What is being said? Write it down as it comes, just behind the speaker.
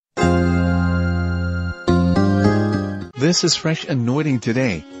This is Fresh Anointing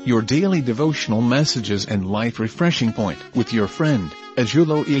Today, your daily devotional messages and life refreshing point with your friend,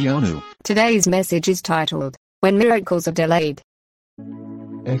 Ajulo Iyonu. Today's message is titled, When Miracles Are Delayed.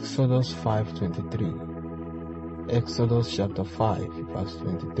 Exodus 5:23. Exodus chapter 5 verse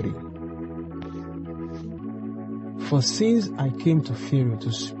 23. For since I came to Pharaoh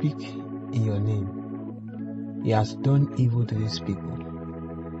to speak in your name, he has done evil to these people.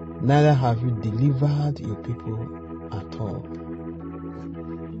 Neither have you delivered your people at all.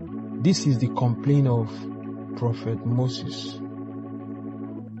 This is the complaint of Prophet Moses,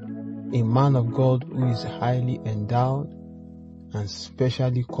 a man of God who is highly endowed and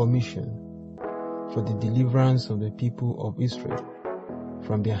specially commissioned for the deliverance of the people of Israel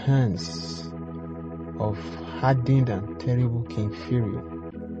from the hands of hardened and terrible King Pharaoh.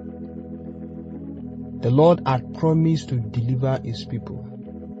 The Lord had promised to deliver his people,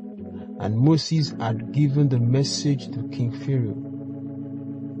 and Moses had given the message to King Pharaoh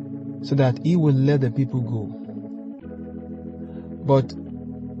so that he would let the people go. But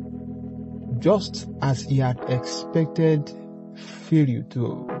just as he had expected Pharaoh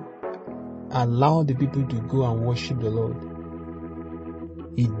to allow the people to go and worship the Lord,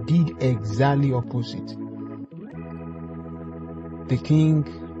 he did exactly opposite. The king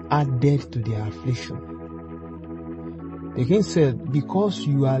added to their affliction. The king said, because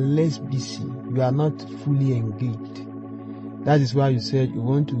you are less busy, you are not fully engaged. That is why you said you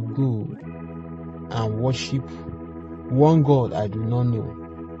want to go and worship one God I do not know.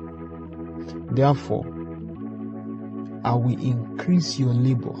 Therefore, I will increase your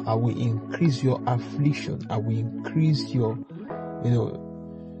labor. I will increase your affliction. I will increase your,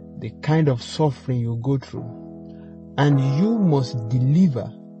 the kind of suffering you go through. And you must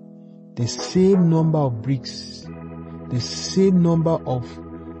deliver the same number of bricks, the same number of,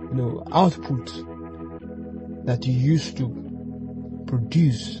 output that you used to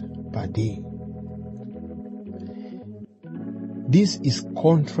produce per day. This is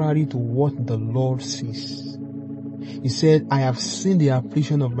contrary to what the Lord says. He said, I have seen the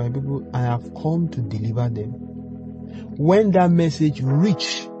affliction of my people and I have come to deliver them. When that message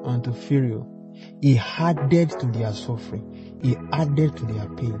reached unto Pharaoh, he added to their suffering. He added to their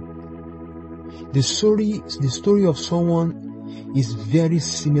pain. The story of someone is very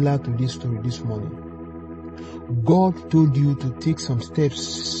similar to this story this morning. God told you to take some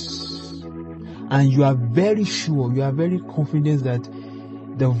steps, and you are very sure, you are very confident that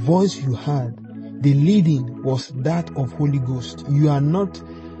the voice you heard, the leading was that of Holy Ghost. You are not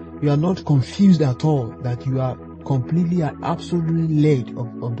confused at all, that you are completely and absolutely led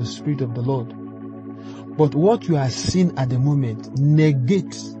of the Spirit of the Lord. But what you are seeing at the moment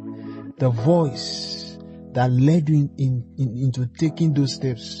negates the voice that led you into taking those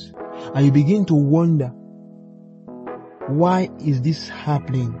steps. And you begin to wonder, why is this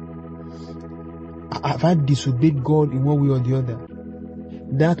happening? Have I disobeyed God in one way or the other?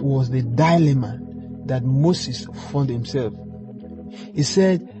 That was the dilemma that Moses found himself. He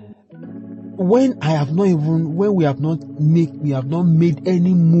said, when we have not made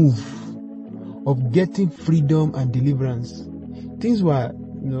any move of getting freedom and deliverance, things were,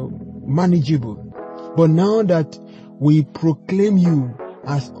 manageable. But now that we proclaim you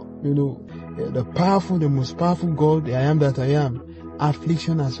as, the most powerful God, the I am that I am,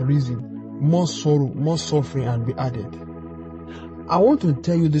 affliction has risen. More sorrow, more suffering and be added. I want to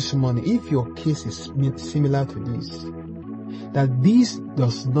tell you this morning, if your case is similar to this, that this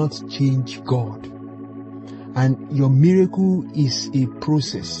does not change God. And your miracle is a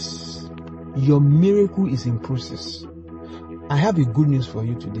process. Your miracle is in process. I have a good news for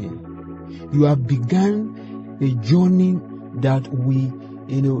you today. You have begun a journey that will,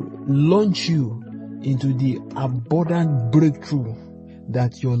 launch you into the abundant breakthrough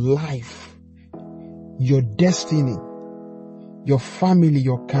that your life, your destiny, your family,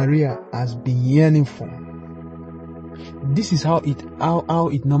 your career has been yearning for. This is how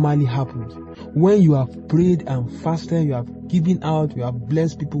it normally happens. When you have prayed and fasted, you have given out, you have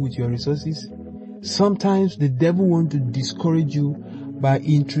blessed people with your resources, sometimes the devil wants to discourage you by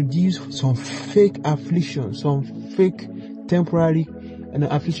introducing some fake affliction, some fake temporary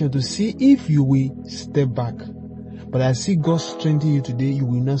affliction to see if you will step back. But I see God strengthening you today, you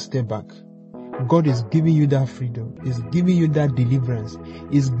will not step back. God is giving you that freedom. He's giving you that deliverance.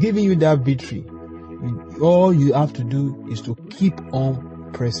 He's giving you that victory. All you have to do is to keep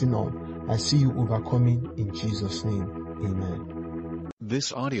on pressing on. I see you overcoming in Jesus' name. Amen.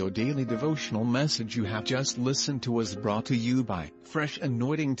 This audio daily devotional message you have just listened to was brought to you by Fresh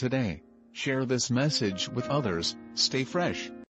Anointing Today. Share this message with others. Stay fresh.